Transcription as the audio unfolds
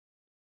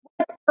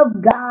Up,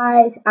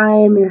 guys? I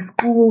am in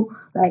school.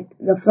 Like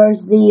the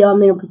first video I'm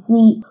gonna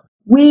proceed.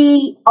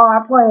 We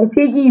are playing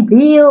Piggy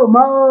build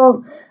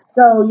mode.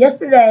 So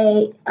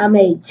yesterday I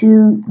made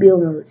two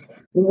build modes,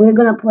 and we're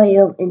gonna play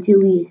them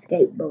until we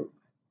escape both.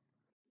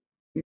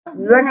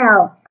 Right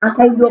now, I'll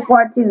take you a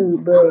part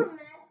two, but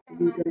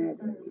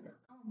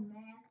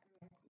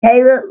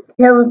Caleb,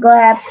 tell us go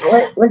have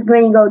what's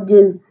Granny gonna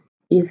do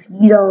if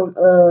you don't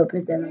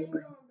press that like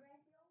button.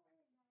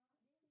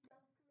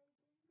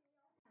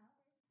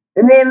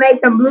 And then make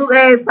some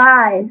blueberry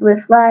pies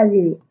with flies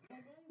in it.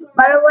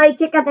 By the way,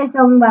 check out that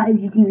song about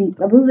FGTV.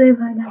 My blueberry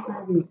pie got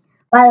flies in it.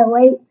 By the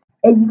way,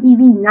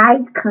 FGTV,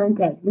 nice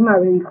contacts. You are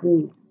really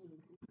cool.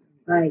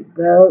 Like,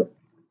 bro,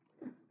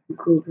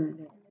 cool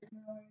contacts.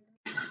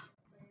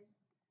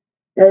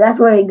 So that's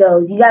where it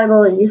goes. You gotta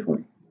go to this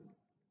one.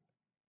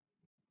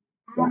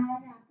 Yeah.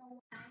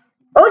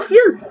 Oh,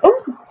 shoot!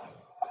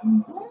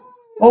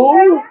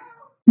 Oh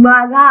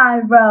my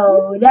god,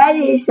 bro. That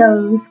is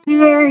so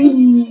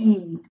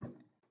scary.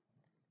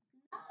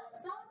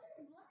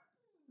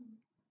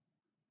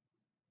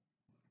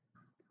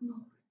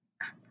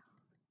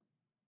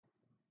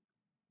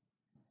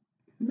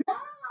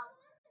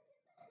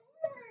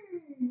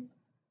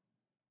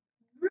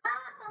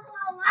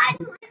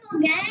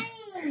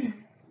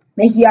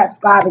 Make sure you guys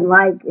subscribe and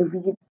like. If we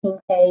get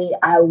 10K,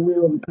 I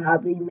will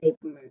probably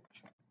make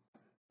merch.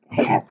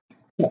 I have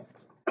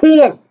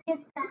 10.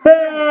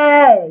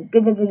 Hey!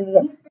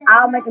 Good.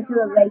 I'll make a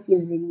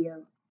celebration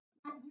video.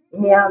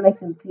 And then I'll make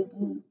some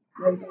Piggy.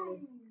 And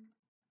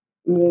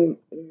then,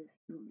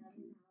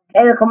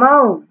 hey, come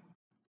on.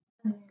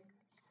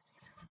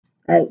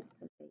 Hey.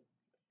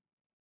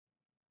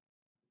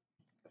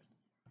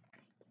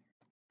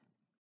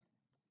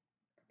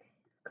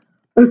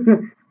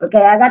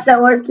 Okay, I got the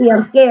worst key.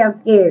 I'm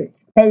scared.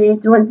 Hey,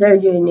 there's one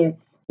surgery in there.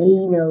 And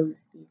he knows.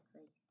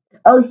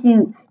 Oh,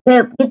 shoot.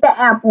 Hey, get the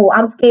apple.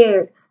 I'm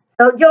scared.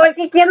 So, George,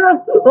 get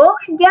him. Oh,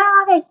 my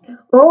God.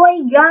 Oh,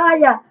 my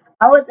God.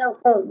 I was so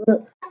close.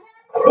 Look.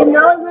 You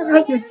know it looks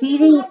like you're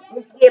cheating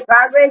to get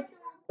progress,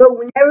 but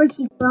whenever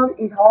she comes,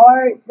 it's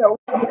hard, so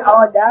we can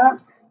all die.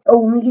 So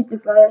when we get to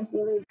first,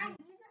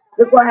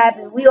 look what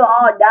happened. We will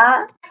all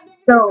die,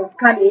 so it's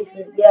kind of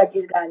interesting. Yeah, I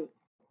just got it.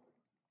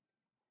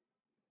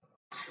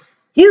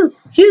 Shoot.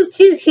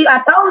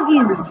 I told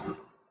you. Man.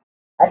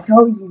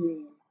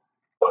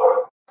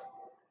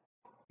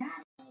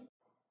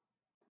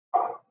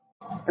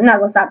 I'm not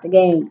going to stop the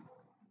game.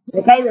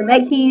 Okay, but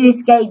make sure you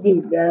escape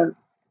this, bro.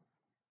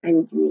 I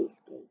need you to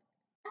escape.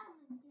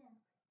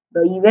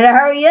 Bro, you better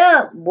hurry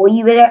up.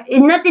 Boy, there's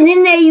nothing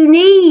in there you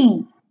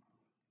need.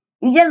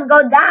 You just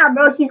go die,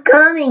 bro. She's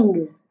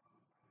coming.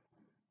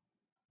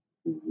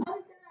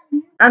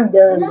 I'm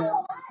done,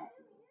 bro.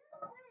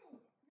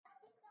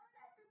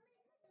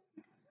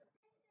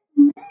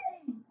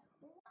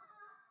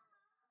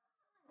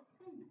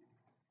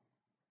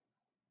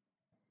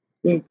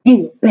 Let's get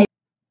it, baby.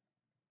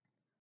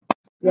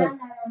 Yeah.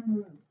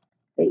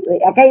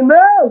 Wait. I can't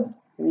move.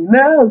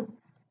 Move.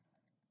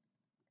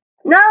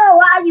 No,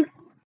 why you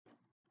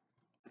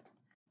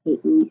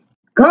hate me?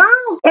 Come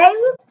on,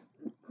 Caleb.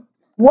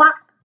 What?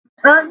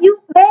 You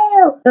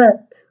failed.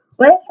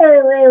 Wait.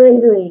 So,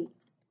 wait,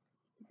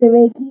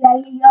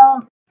 out here,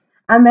 y'all.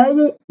 I made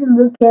it to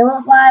look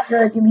camouflage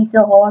so it can be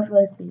so hard for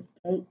us to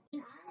escape.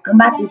 I'm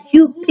about to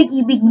shoot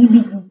Piggy.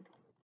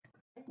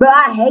 Bro,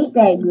 I hate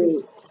that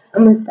glitch.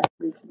 I'm gonna stop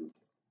glitching.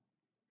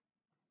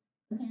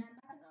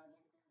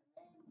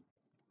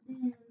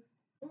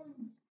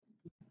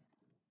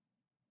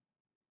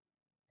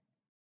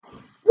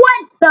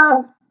 What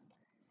the?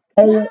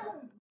 Caleb,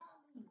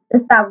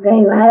 let's stop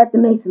game. I have to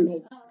make some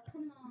hits.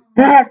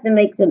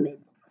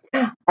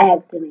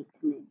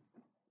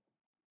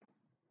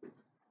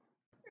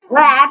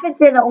 What happened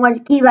to the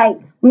orange key? Like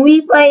when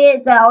we play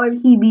it, the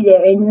orange key be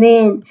there, and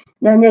then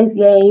the next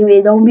game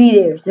it don't be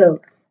there. So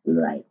we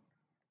like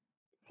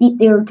sit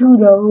there too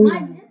though.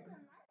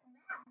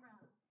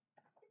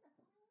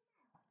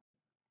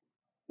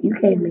 You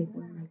can't make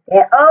one like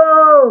that.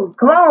 Oh,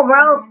 come on,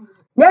 bro.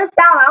 Next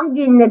time I'm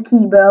getting the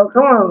key, bro.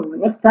 Come on.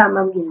 Next time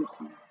I'm getting the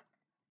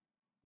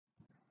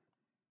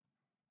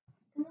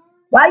key.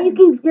 Why you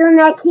keep stealing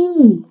that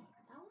key?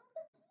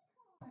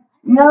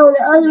 No,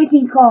 the other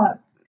key card.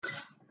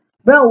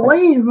 Bro, what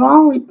is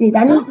wrong with this?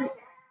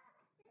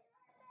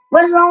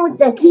 What's wrong with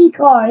the key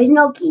card? There's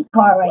no key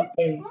card right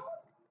there.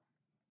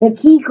 The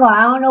key card,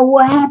 I don't know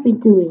what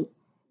happened to it.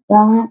 So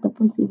I'll have to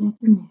push it back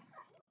in there.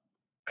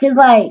 Cause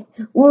like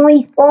when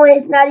we spawn,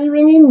 it's not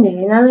even in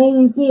there, and I don't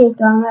even see it,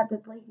 so I'm gonna have to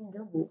place it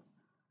double.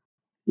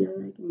 You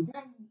know,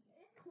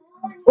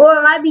 or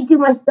it might be too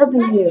much stuff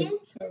in here.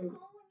 So,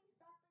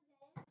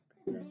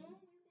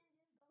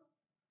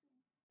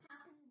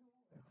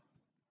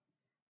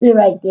 put it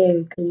right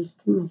there, cause there's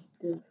too much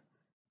stuff.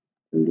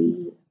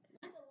 Delete it.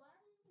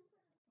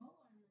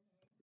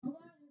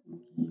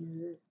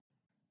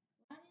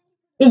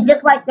 It's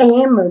just like the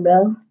hammer,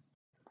 bro.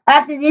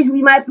 After this,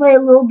 we might play a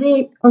little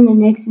bit on the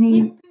next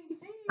video.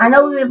 I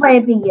know we've been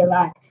playing Piggy a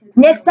lot.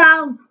 Next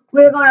time,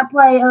 we're gonna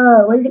play,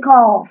 what is it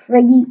called?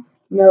 Friggy?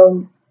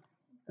 No.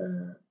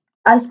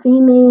 Ice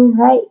Cream Man,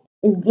 right?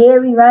 It's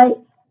Gary, right?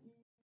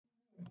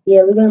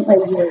 Yeah, we're gonna play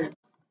Gary.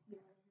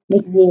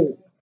 Next Gary.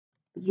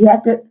 You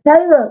have to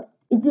tell you.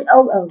 Is it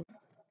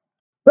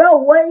bro?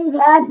 What is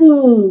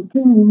happening to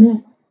the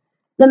map?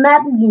 The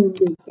map is getting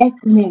good.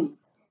 That's the name.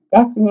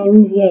 That's the name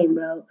of the game,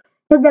 bro.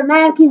 Cause the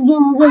map keeps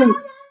getting good.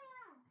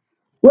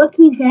 What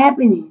keeps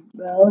happening,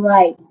 bro?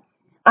 Like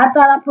I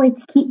thought I supposed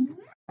to keep.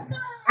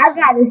 I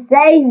gotta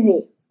save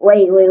it.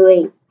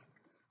 Wait.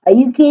 Are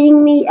you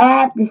kidding me? I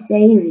have to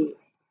save it.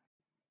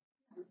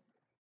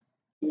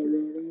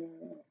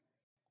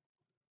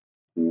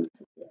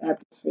 I have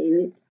to save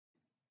it.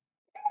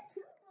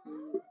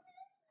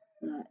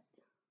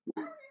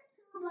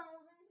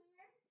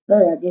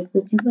 I just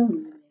put 2 bones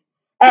in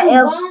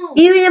there.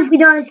 Even if we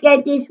don't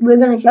escape this, we're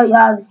gonna show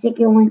y'all the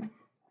second one.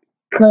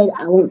 Cause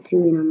I want to,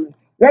 and I'm like,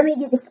 let me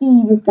get the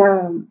key this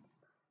time.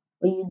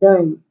 Are you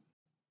done?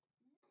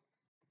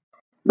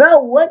 Bro,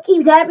 what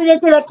keeps happening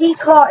to the key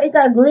card? It's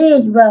a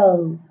glitch,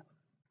 bro.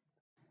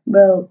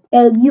 Bro,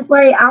 if you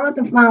play, I want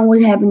to find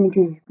what's happening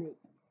to this glitch.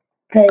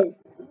 Cause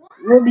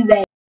we'll be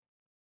back.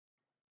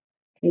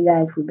 Hey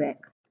guys, we're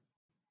back.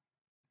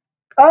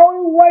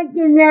 Oh, it's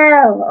working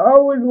now.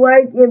 Oh, it's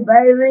working,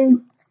 baby.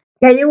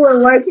 Cause it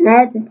was working. I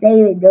had to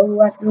save it. Don't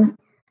watch me.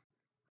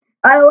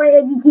 By the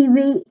way,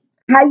 FGTV,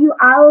 how you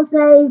auto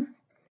save?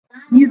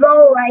 You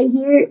go right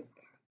here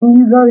and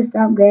you go to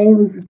stop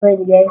game if you play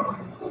the game.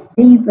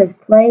 Then you press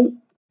play,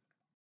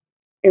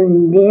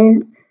 and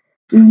then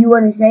if you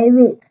want to save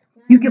it,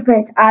 you can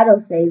press auto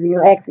save. You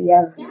know, actually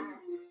auto save.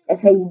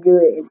 That's how you do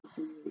it.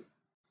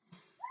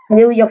 And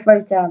it was your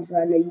first time, so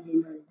I know you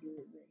didn't know how to do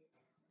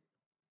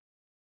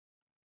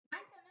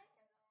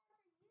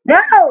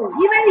it. No,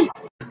 you made me.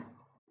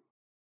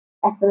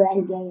 That's the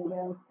last game,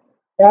 bro.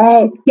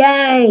 Last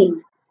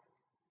game.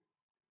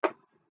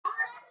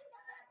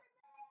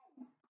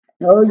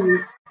 Told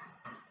you.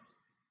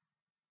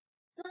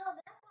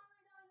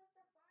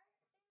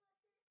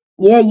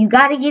 Yeah, you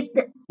gotta get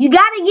the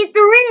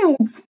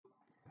ridge.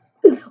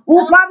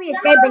 We'll probably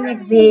escape the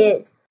next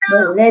bid,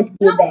 but let's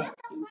get back.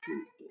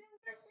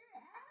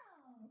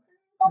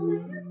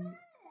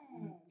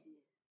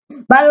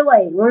 By the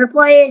way, wanna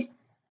play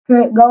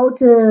it? Go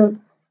to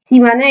see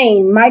my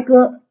name,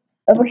 Michael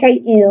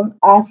uppercase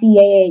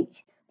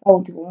MICAH.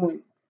 Oh,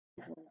 1.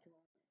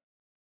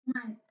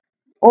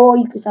 Or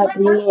you can type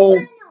it in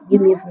and give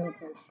me a friend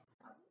request.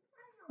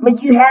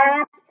 But you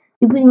have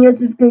to put in your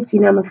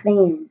subscription. I'm a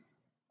fan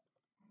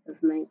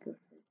of Michael.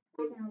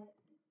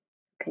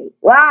 Okay.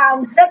 Wow,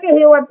 I'm stuck in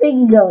here where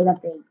Piggy goes, I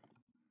think.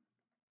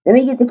 Let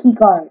me get the key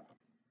card.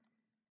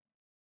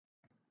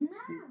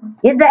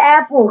 Get the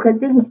apple, because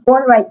Piggy's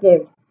spawned right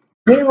there.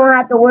 Then you won't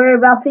have to worry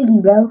about Piggy,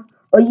 bro.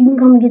 Or you can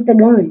come get the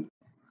gun.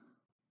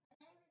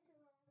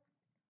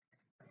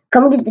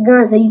 Come get the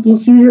gun so you can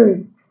shoot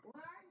her.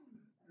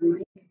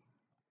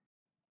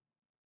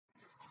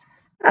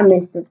 I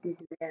messed up this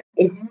map.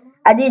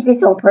 I did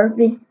this on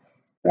purpose,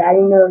 but I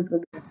didn't know it was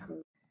going to be this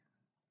close.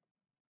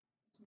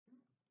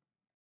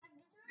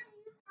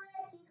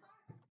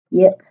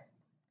 Yep.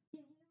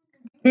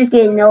 Just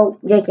kidding, no,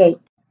 JK.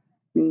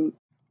 Man,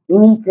 we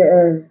need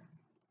to,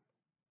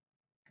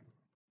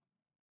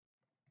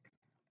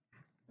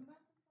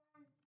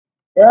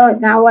 oh, it's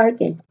not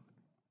working.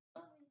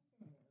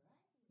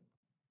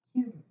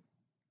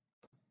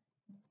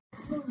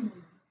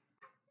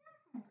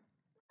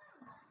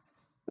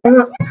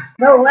 No,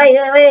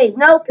 wait.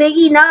 No,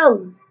 Piggy,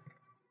 no.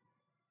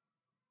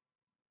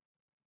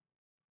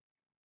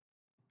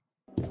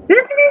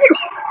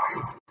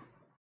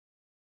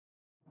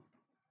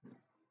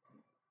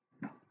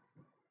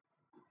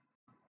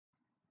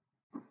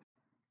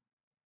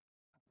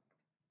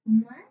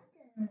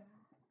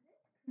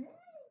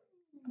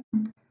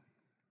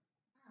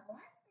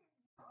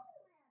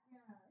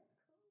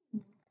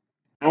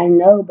 I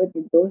know, but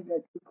the doors are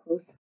too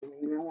close to me,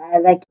 and I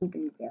like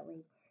keeping it that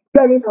way.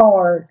 Because it's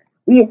hard.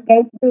 We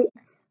escaped it,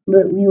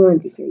 but we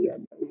wanted to show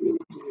you.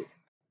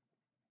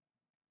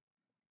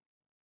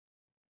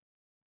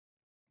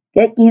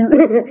 Thank you.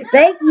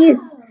 Thank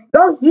you.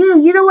 Don't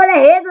you don't want to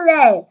handle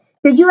that.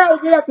 Because you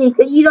ain't good at this,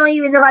 because you don't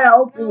even know how to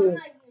open it.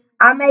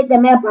 I made the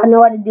map, I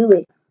know how to do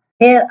it.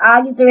 And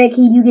I'll get the red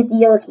key, you get the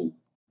yellow key.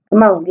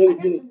 Come on,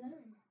 get it.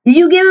 Did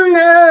you give him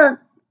the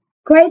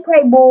cray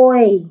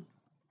boy?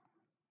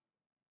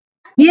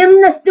 Give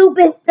him the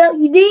stupid stuff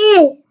you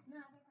did.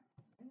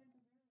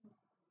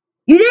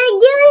 You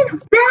didn't give him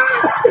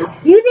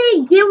stuff. You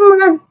didn't give him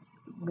the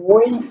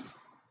boy.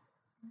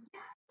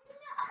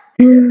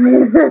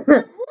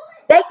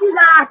 Thank you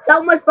guys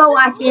so much for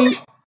watching.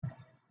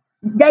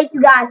 Thank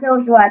you guys so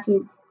much for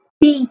watching.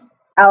 Peace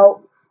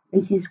out.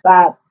 And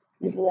subscribe.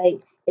 This way,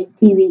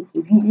 TV.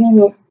 If you see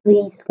this,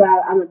 please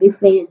subscribe. I'm a big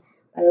fan.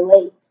 By the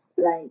way,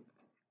 like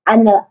I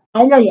know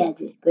your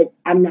address, but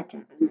I'm not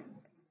trying.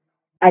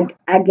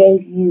 I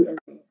gave you a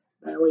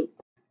by the way.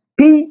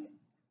 Peace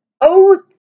out.